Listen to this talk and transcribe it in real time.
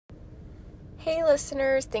Hey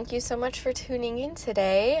listeners, thank you so much for tuning in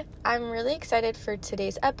today. I'm really excited for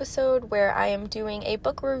today's episode where I am doing a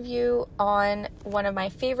book review on one of my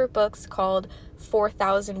favorite books called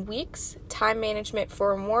 4,000 Weeks, Time Management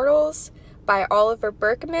for Immortals by Oliver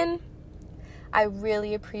Burkeman. I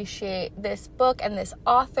really appreciate this book and this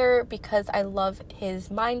author because I love his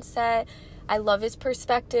mindset. I love his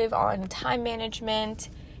perspective on time management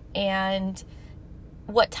and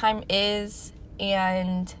what time is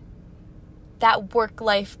and that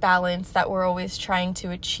work-life balance that we're always trying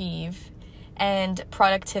to achieve and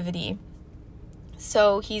productivity.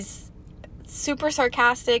 So he's super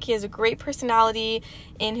sarcastic. He has a great personality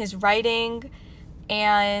in his writing,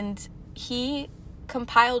 and he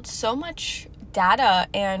compiled so much data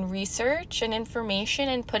and research and information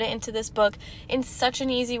and put it into this book in such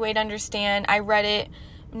an easy way to understand. I read it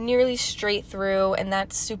nearly straight through, and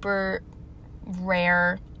that's super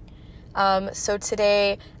rare. So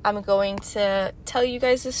today I'm going to tell you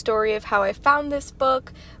guys the story of how I found this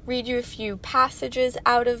book, read you a few passages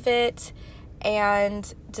out of it,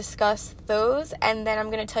 and discuss those. And then I'm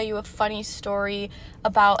going to tell you a funny story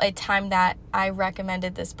about a time that I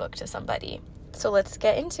recommended this book to somebody. So let's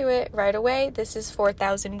get into it right away. This is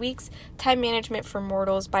 4,000 Weeks, Time Management for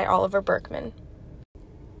Mortals by Oliver Burkeman.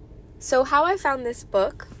 So how I found this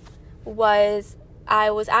book was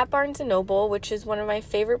I was at Barnes & Noble, which is one of my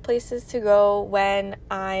favorite places to go when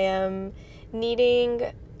I am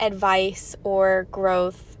needing advice or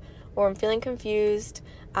growth or I'm feeling confused.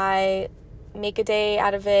 I make a day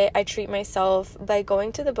out of it. I treat myself by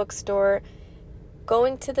going to the bookstore,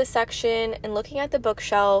 going to the section and looking at the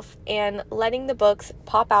bookshelf and letting the books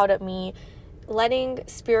pop out at me, letting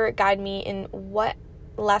spirit guide me in what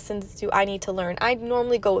lessons do I need to learn. I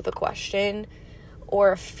normally go with a question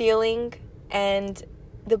or a feeling, and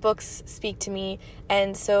the books speak to me.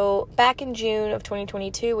 And so back in June of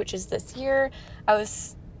 2022, which is this year, I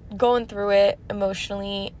was going through it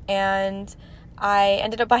emotionally, and I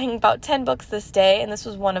ended up buying about 10 books this day, and this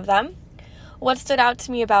was one of them. What stood out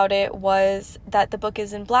to me about it was that the book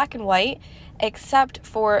is in black and white, except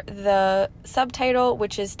for the subtitle,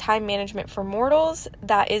 which is Time Management for Mortals,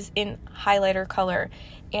 that is in highlighter color.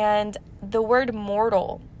 And the word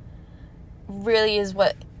mortal really is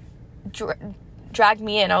what dragged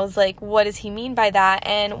me in. I was like, what does he mean by that?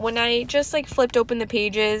 And when I just flipped open the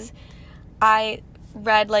pages, I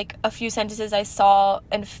read a few sentences. I saw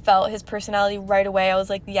and felt his personality right away. I was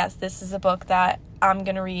like, yes, this is a book that I'm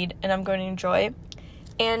going to read and I'm going to enjoy.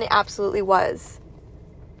 And it absolutely was.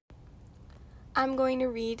 I'm going to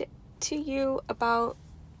read to you about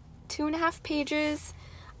 2.5 pages.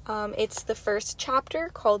 It's the first chapter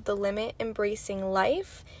called The Limit: Embracing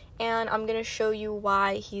Life. And I'm going to show you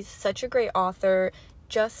why he's such a great author.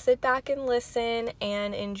 Just sit back and listen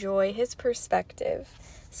and enjoy his perspective.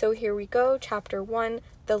 So here we go. Chapter 1,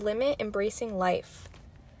 The Limit: Embracing Life.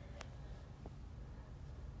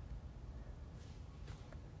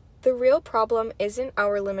 The real problem isn't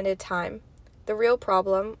our limited time. The real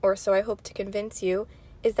problem, or so I hope to convince you,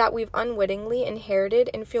 is that we've unwittingly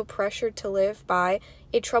inherited and feel pressured to live by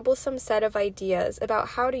a troublesome set of ideas about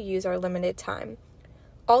how to use our limited time,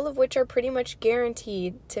 all of which are pretty much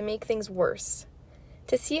guaranteed to make things worse.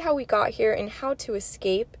 To see how we got here and how to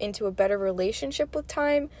escape into a better relationship with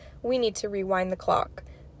time, we need to rewind the clock,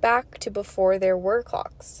 back to before there were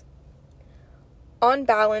clocks. On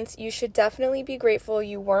balance, you should definitely be grateful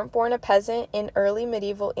you weren't born a peasant in early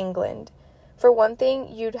medieval England. For one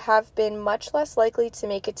thing, you'd have been much less likely to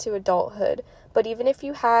make it to adulthood, but even if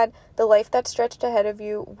you had, the life that stretched ahead of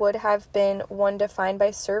you would have been one defined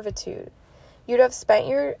by servitude. You'd have spent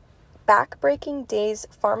your back-breaking days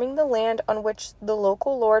farming the land on which the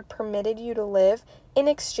local lord permitted you to live in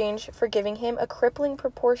exchange for giving him a crippling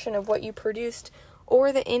proportion of what you produced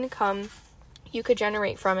or the income you could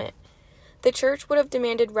generate from it. The church would have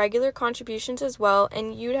demanded regular contributions as well,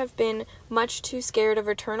 and you'd have been much too scared of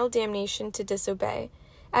eternal damnation to disobey.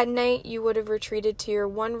 At night, you would have retreated to your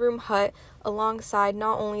one-room hut alongside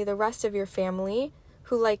not only the rest of your family,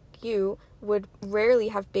 who, like you, would rarely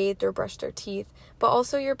have bathed or brushed their teeth, but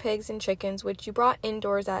also your pigs and chickens, which you brought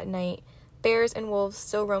indoors at night. Bears and wolves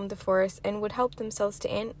still roamed the forest and would help themselves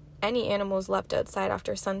to any animals left outside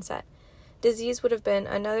after sunset. Disease would have been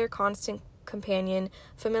another constant companion.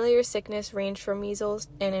 Familiar sickness ranged from measles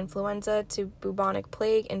and influenza to bubonic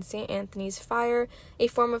plague and St. Anthony's fire, a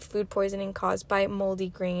form of food poisoning caused by moldy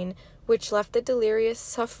grain, which left the delirious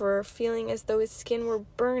sufferer feeling as though his skin were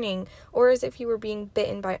burning or as if he were being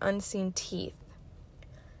bitten by unseen teeth.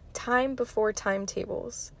 Time before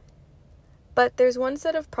timetables. But there's one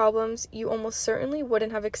set of problems you almost certainly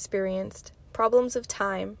wouldn't have experienced, problems of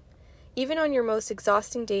time. Even on your most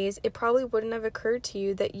exhausting days, it probably wouldn't have occurred to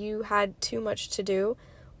you that you had too much to do,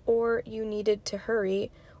 or you needed to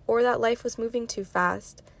hurry, or that life was moving too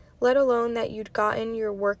fast, let alone that you'd gotten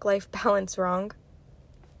your work-life balance wrong.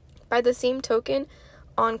 By the same token,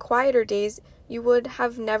 on quieter days, you would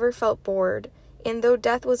have never felt bored, and though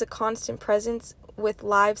death was a constant presence with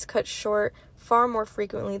lives cut short far more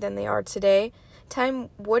frequently than they are today, time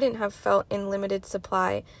wouldn't have felt in limited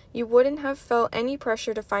supply. You wouldn't have felt any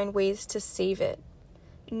pressure to find ways to save it.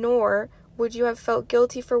 Nor would you have felt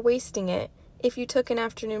guilty for wasting it if you took an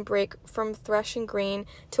afternoon break from threshing grain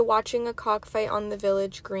to watching a cockfight on the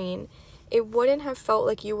village green. It wouldn't have felt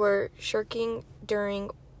like you were shirking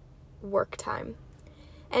during work time.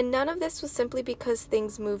 And none of this was simply because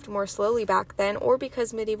things moved more slowly back then, or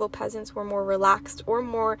because medieval peasants were more relaxed or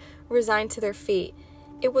more resigned to their fate.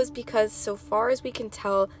 It was because, so far as we can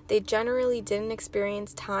tell, they generally didn't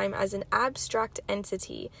experience time as an abstract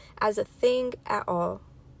entity, as a thing at all.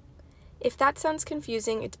 If that sounds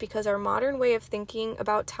confusing, it's because our modern way of thinking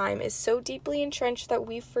about time is so deeply entrenched that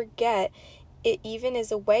we forget it even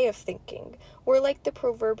is a way of thinking. We're like the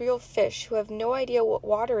proverbial fish who have no idea what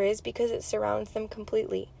water is because it surrounds them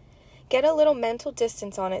completely. Get a little mental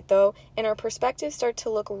distance on it, though, and our perspectives start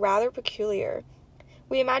to look rather peculiar.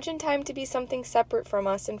 We imagine time to be something separate from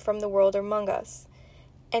us and from the world among us,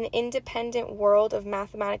 an independent world of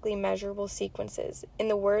mathematically measurable sequences, in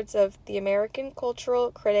the words of the American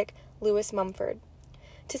cultural critic Lewis Mumford.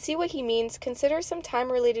 To see what he means, consider some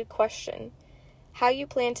time-related question. How you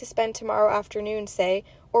plan to spend tomorrow afternoon, say,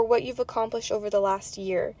 or what you've accomplished over the last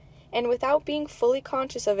year. And without being fully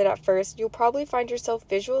conscious of it at first, you'll probably find yourself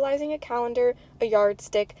visualizing a calendar, a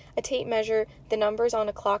yardstick, a tape measure, the numbers on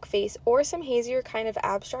a clock face, or some hazier kind of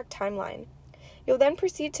abstract timeline. You'll then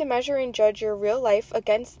proceed to measure and judge your real life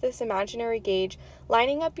against this imaginary gauge,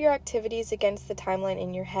 lining up your activities against the timeline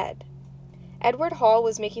in your head. Edward Hall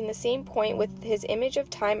was making the same point with his image of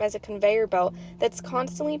time as a conveyor belt that's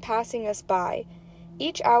constantly passing us by.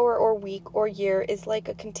 Each hour or week or year is like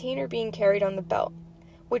a container being carried on the belt,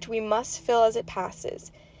 which we must fill as it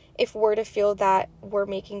passes, if we're to feel that we're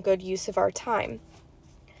making good use of our time.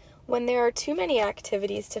 When there are too many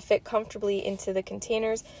activities to fit comfortably into the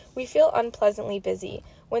containers, we feel unpleasantly busy.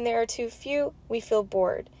 When there are too few, we feel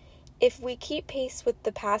bored. If we keep pace with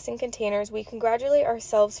the passing containers, we congratulate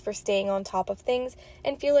ourselves for staying on top of things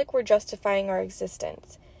and feel like we're justifying our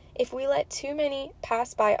existence. If we let too many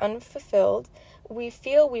pass by unfulfilled, we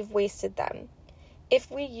feel we've wasted them.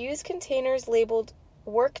 If we use containers labeled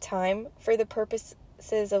work time for the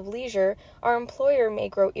purposes of leisure, our employer may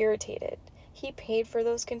grow irritated. He paid for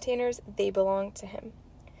those containers, they belong to him.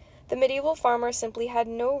 The medieval farmer simply had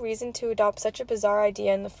no reason to adopt such a bizarre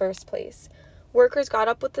idea in the first place. Workers got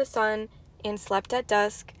up with the sun and slept at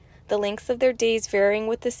dusk, the lengths of their days varying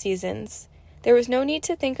with the seasons. There was no need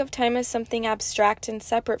to think of time as something abstract and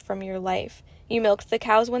separate from your life. You milked the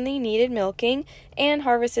cows when they needed milking and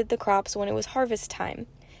harvested the crops when it was harvest time.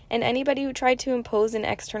 And anybody who tried to impose an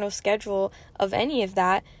external schedule of any of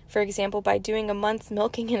that, for example, by doing a month's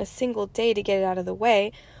milking in a single day to get it out of the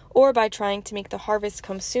way, or by trying to make the harvest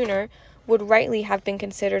come sooner, would rightly have been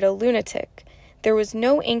considered a lunatic. There was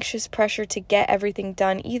no anxious pressure to get everything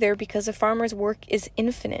done either, because a farmer's work is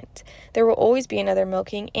infinite. There will always be another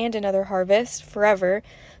milking and another harvest, forever,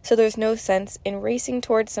 so there's no sense in racing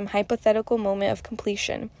towards some hypothetical moment of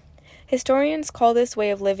completion. Historians call this way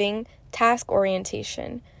of living task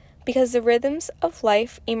orientation, because the rhythms of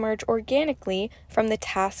life emerge organically from the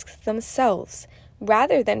tasks themselves,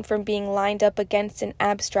 rather than from being lined up against an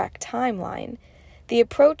abstract timeline, the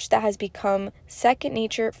approach that has become second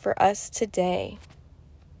nature for us today.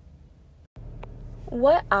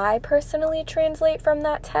 What I personally translate from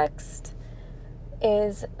that text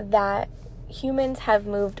is that humans have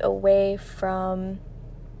moved away from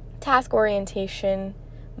task orientation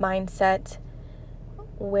mindset,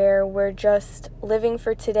 where we're just living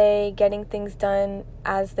for today, getting things done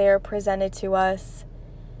as they are presented to us,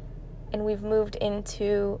 and we've moved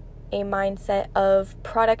into a mindset of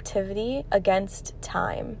productivity against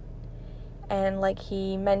time. And like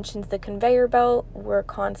he mentions the conveyor belt, we're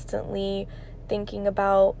constantly thinking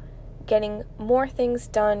about getting more things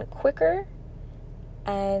done quicker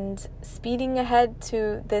and speeding ahead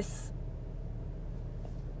to this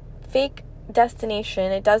fake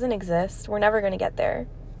destination. It doesn't exist. We're never going to get there.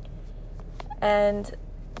 And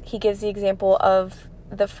he gives the example of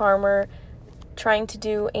the farmer trying to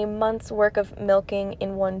do a month's work of milking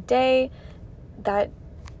in one day. That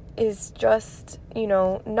is just,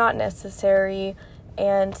 not necessary,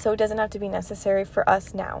 and so it doesn't have to be necessary for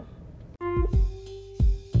us now.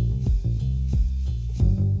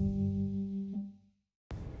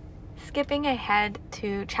 skipping ahead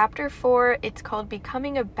to chapter 4. It's called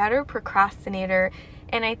Becoming a Better Procrastinator,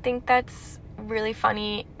 and I think that's really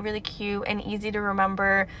funny, really cute, and easy to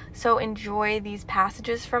remember. So enjoy these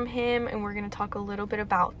passages from him, and we're going to talk a little bit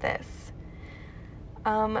about this.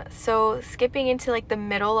 So skipping into like the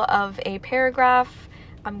middle of a paragraph,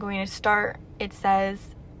 I'm going to start. It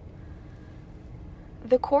says,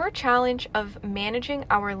 the core challenge of managing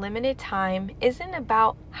our limited time isn't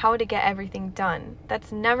about how to get everything done.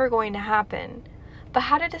 That's never going to happen. But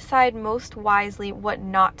how to decide most wisely what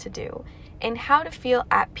not to do, and how to feel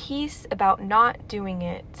at peace about not doing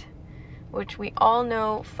it. Which we all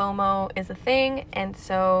know FOMO is a thing, and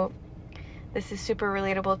so this is super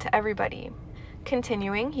relatable to everybody.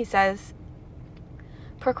 Continuing, he says,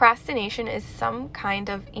 procrastination is some kind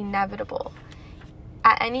of inevitable.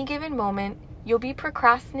 At any given moment, you'll be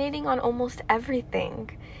procrastinating on almost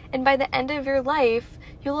everything, and by the end of your life,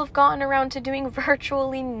 you'll have gotten around to doing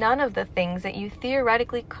virtually none of the things that you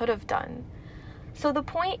theoretically could have done. So the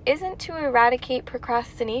point isn't to eradicate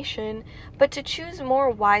procrastination, but to choose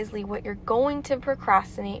more wisely what you're going to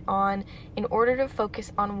procrastinate on in order to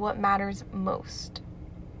focus on what matters most.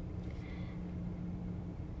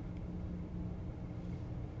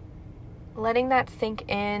 Letting that sink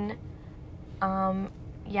in,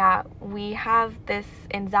 we have this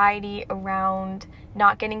anxiety around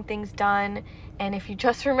not getting things done, and if you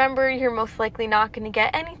just remember you're most likely not going to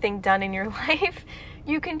get anything done in your life,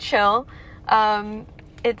 you can chill.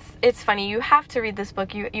 It's funny, you have to read this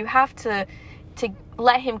book, you have to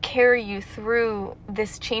let him carry you through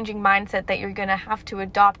this changing mindset that you're going to have to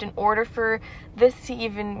adopt in order for this to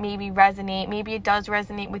even maybe resonate. Maybe it does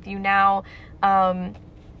resonate with you now,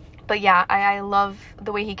 but yeah, I love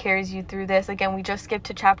the way he carries you through this. Again, we just skipped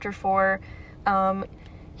to chapter 4.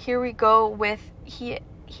 Here we go with, he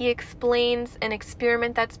explains an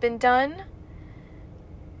experiment that's been done.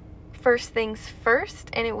 First things first,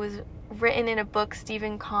 and it was written in a book,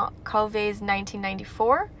 Stephen Covey's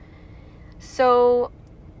 1994. So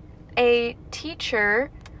a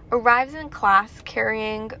teacher arrives in class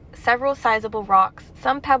carrying several sizable rocks,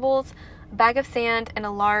 some pebbles, a bag of sand, and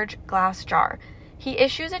a large glass jar. He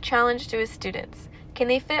issues a challenge to his students. Can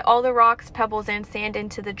they fit all the rocks, pebbles, and sand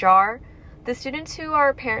into the jar? The students, who are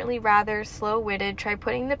apparently rather slow-witted, try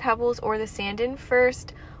putting the pebbles or the sand in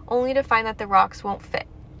first, only to find that the rocks won't fit.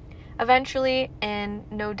 Eventually, and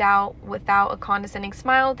no doubt without a condescending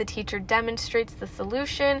smile, the teacher demonstrates the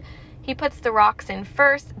solution. He puts the rocks in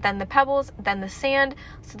first, then the pebbles, then the sand,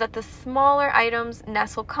 so that the smaller items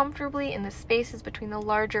nestle comfortably in the spaces between the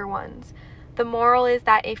larger ones. The moral is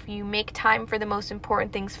that if you make time for the most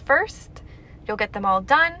important things first, you'll get them all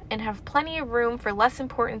done and have plenty of room for less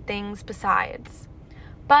important things besides.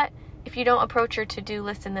 But if you don't approach your to-do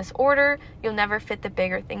list in this order, you'll never fit the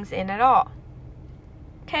bigger things in at all.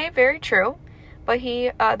 Okay, very true. But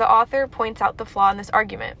the author points out the flaw in this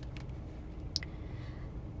argument.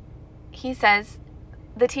 He says,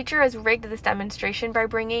 the teacher has rigged this demonstration by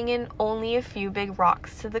bringing in only a few big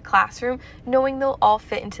rocks to the classroom, knowing they'll all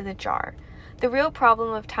fit into the jar. The real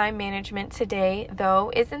problem of time management today,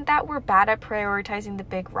 though, isn't that we're bad at prioritizing the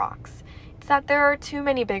big rocks. It's that there are too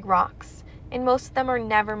many big rocks, and most of them are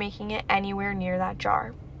never making it anywhere near that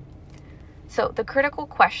jar. So the critical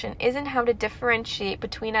question isn't how to differentiate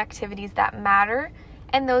between activities that matter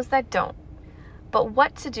and those that don't, but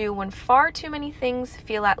what to do when far too many things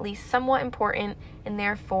feel at least somewhat important and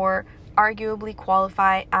therefore arguably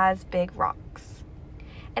qualify as big rocks.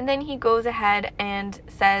 And then he goes ahead and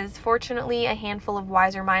says, fortunately, a handful of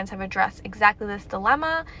wiser minds have addressed exactly this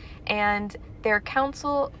dilemma, and their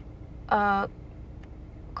counsel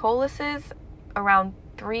coalesces around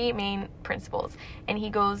 3 main principles. And he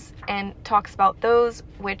goes and talks about those,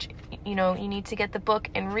 which, you need to get the book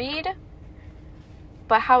and read.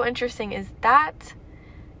 But how interesting is that?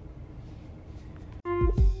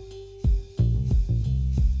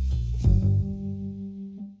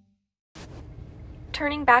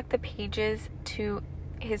 Turning back the pages to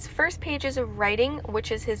his first pages of writing,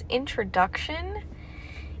 which is his introduction,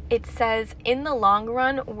 it says, in the long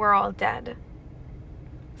run, we're all dead.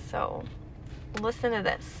 So, listen to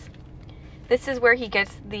this. This is where he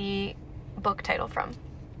gets the book title from.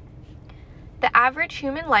 The average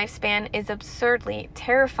human lifespan is absurdly,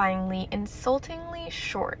 terrifyingly, insultingly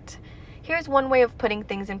short. Here's one way of putting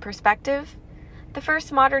things in perspective. The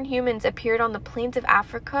first modern humans appeared on the plains of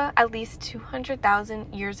Africa at least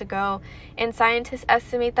 200,000 years ago, and scientists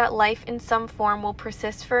estimate that life in some form will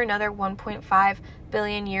persist for another 1.5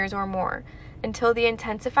 billion years or more, until the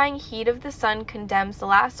intensifying heat of the sun condemns the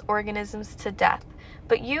last organisms to death.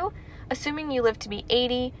 But you, assuming you live to be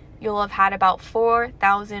 80, you'll have had about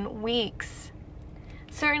 4,000 weeks.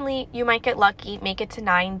 Certainly, you might get lucky, make it to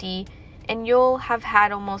 90, and you'll have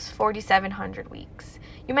had almost 4,700 weeks.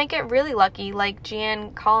 You might get really lucky, like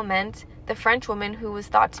Jeanne Calment, the French woman who was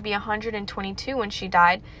thought to be 122 when she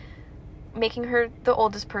died, making her the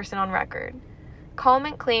oldest person on record.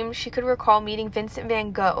 Calment claimed she could recall meeting Vincent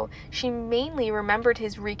van Gogh. She mainly remembered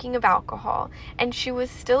his reeking of alcohol, and she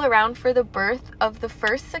was still around for the birth of the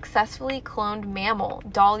first successfully cloned mammal,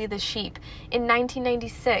 Dolly the sheep, in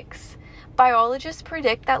 1996. Biologists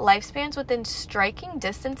predict that lifespans within striking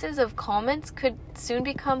distances of Calment's could soon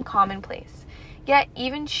become commonplace. Yet,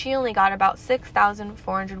 even she only got about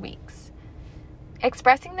 6,400 weeks.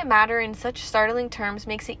 Expressing the matter in such startling terms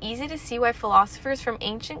makes it easy to see why philosophers from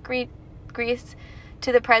ancient Greece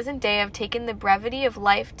to the present day have taken the brevity of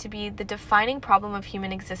life to be the defining problem of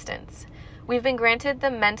human existence. We've been granted the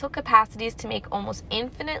mental capacities to make almost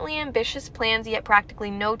infinitely ambitious plans, yet practically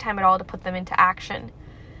no time at all to put them into action.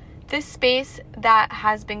 This space that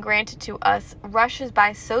has been granted to us rushes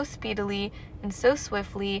by so speedily and so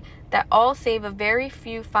swiftly that all save a very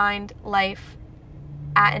few find life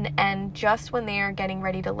at an end just when they are getting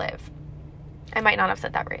ready to live. I might not have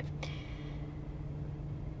said that right.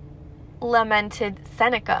 Lamented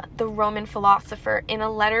Seneca, the Roman philosopher, in a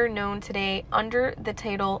letter known today under the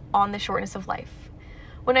title On the Shortness of Life.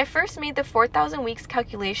 When I first made the 4,000 weeks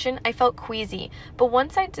calculation, I felt queasy, but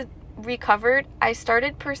once I recovered, I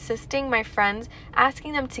started persisting my friends,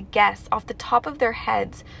 asking them to guess off the top of their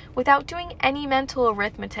heads, without doing any mental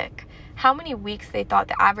arithmetic, how many weeks they thought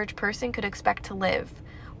the average person could expect to live.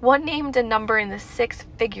 One named a number in the 6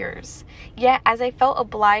 figures, yet as I felt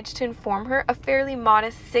obliged to inform her, a fairly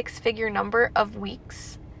modest 6-figure number of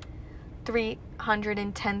weeks,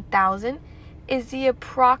 310,000, is the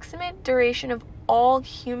approximate duration of all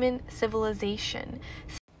human civilization.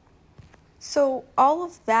 So all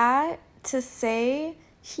of that to say,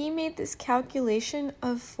 he made this calculation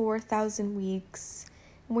of 4,000 weeks.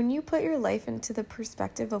 When you put your life into the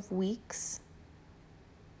perspective of weeks,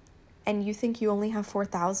 and you think you only have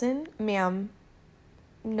 4,000, ma'am,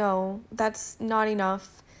 no, that's not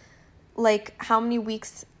enough. Like, how many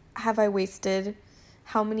weeks have I wasted?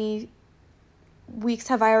 How many weeks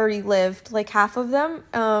have I already lived? Like, half of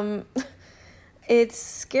them? It's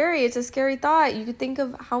scary. It's a scary thought. You could think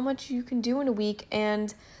of how much you can do in a week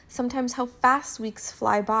and sometimes how fast weeks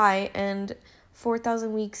fly by, and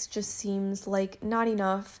 4,000 weeks just seems like not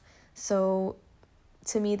enough. So,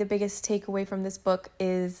 to me, the biggest takeaway from this book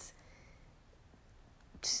is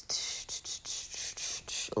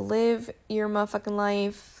live your motherfucking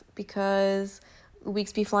life, because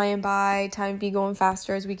weeks be flying by, time be going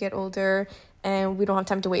faster as we get older, and we don't have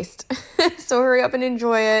time to waste. So hurry up and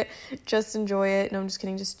enjoy it. Just enjoy it. No, I'm just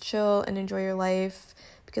kidding. Just chill and enjoy your life,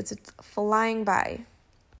 because it's flying by.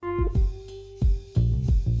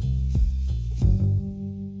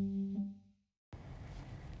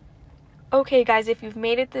 Okay, guys, if you've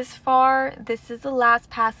made it this far, this is the last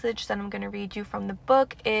passage that I'm going to read you from the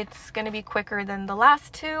book. It's going to be quicker than the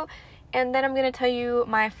last two, and then I'm going to tell you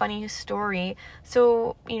my funny story.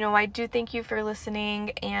 So, I do thank you for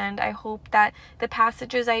listening, and I hope that the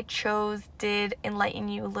passages I chose did enlighten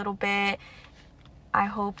you a little bit. I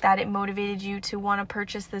hope that it motivated you to want to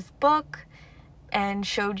purchase this book and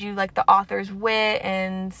showed you, the author's wit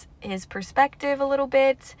and his perspective a little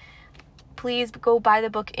bit. Please go buy the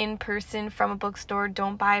book in person from a bookstore.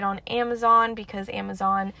 Don't buy it on Amazon, because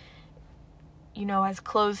Amazon, has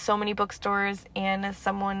closed so many bookstores. And as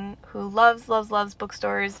someone who loves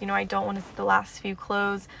bookstores, I don't want to see the last few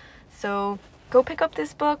close. So go pick up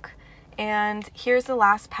this book. And here's the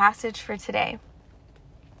last passage for today.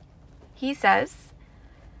 He says,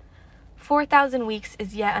 4,000 Weeks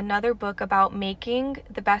is yet another book about making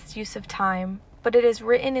the best use of time. But it is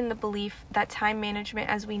written in the belief that time management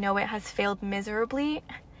as we know it has failed miserably,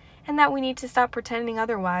 and that we need to stop pretending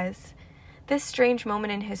otherwise. This strange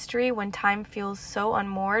moment in history, when time feels so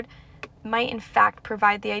unmoored, might in fact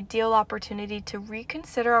provide the ideal opportunity to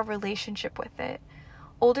reconsider our relationship with it.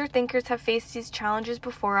 Older thinkers have faced these challenges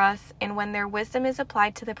before us, and when their wisdom is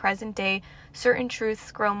applied to the present day, certain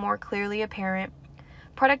truths grow more clearly apparent.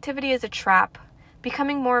 Productivity is a trap.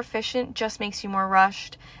 Becoming more efficient just makes you more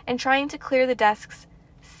rushed, and trying to clear the desks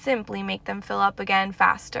simply make them fill up again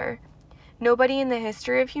faster. Nobody in the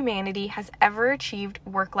history of humanity has ever achieved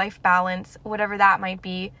work-life balance, whatever that might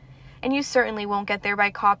be, and you certainly won't get there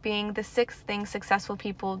by copying the 6 things successful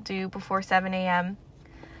people do before 7 a.m.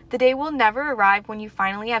 The day will never arrive when you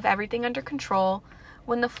finally have everything under control,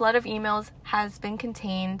 when the flood of emails has been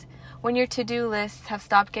contained, when your to-do lists have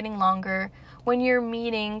stopped getting longer, when you're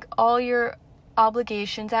meeting all your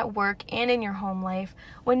obligations at work and in your home life,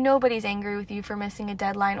 when nobody's angry with you for missing a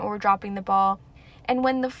deadline or dropping the ball, and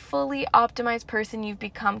when the fully optimized person you've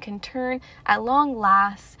become can turn at long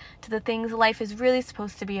last to the things life is really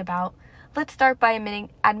supposed to be about, let's start by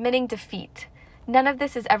admitting defeat. None of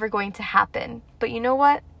this is ever going to happen, but you know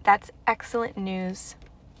what? That's excellent news.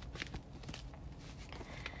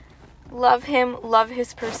 Love him, love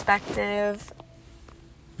his perspective,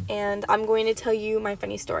 and I'm going to tell you my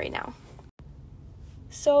funny story now.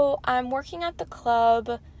 So I'm working at the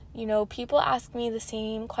club. You know, people ask me the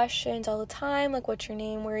same questions all the time, like, what's your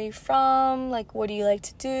name, where are you from, like, what do you like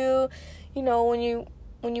to do? You know, when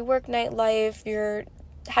you work nightlife, you're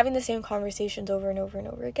having the same conversations over and over and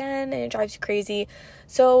over again, and it drives you crazy.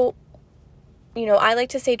 So, you know, I like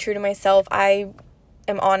to stay true to myself. I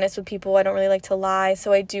am honest with people. I don't really like to lie,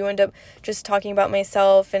 so I do end up just talking about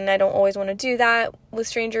myself, and I don't always want to do that with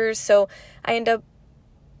strangers, so I end up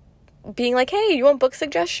being like, hey, you want book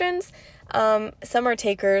suggestions? Some are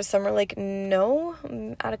takers, some are like, no,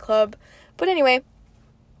 I'm at a club. But anyway,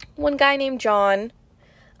 one guy named John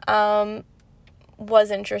was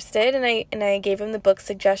interested, and I gave him the book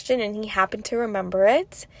suggestion, and he happened to remember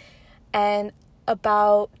it. And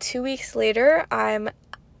about 2 weeks later, I'm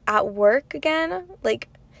at work again. Like,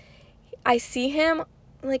 I see him,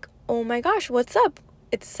 like, oh my gosh, what's up?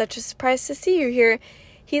 It's such a surprise to see you here.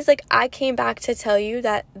 He's like, I came back to tell you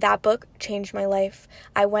that book changed my life.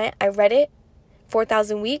 I read it,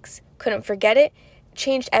 4,000 Weeks, couldn't forget it,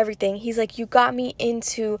 changed everything. He's like, you got me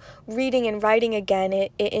into reading and writing again.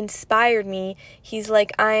 It inspired me. He's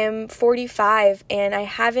like, I am 45 and I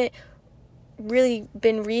haven't really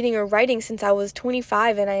been reading or writing since I was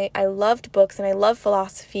 25, and I loved books and I love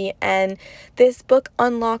philosophy, and this book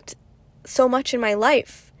unlocked so much in my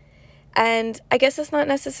life. And I guess it's not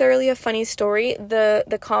necessarily a funny story.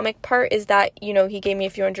 The comic part is that, you know, he gave me a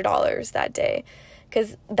few $100s that day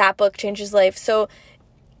because that book changed his life. So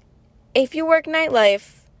if you work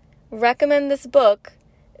nightlife, recommend this book.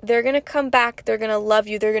 They're going to come back. They're going to love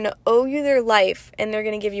you. They're going to owe you their life, and they're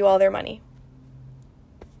going to give you all their money.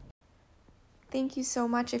 Thank you so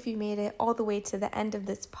much if you made it all the way to the end of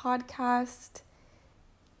this podcast.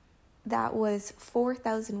 That was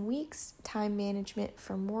 4,000 Weeks, Time Management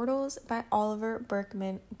for Mortals by Oliver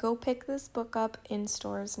Burkeman. Go pick this book up in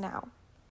stores now.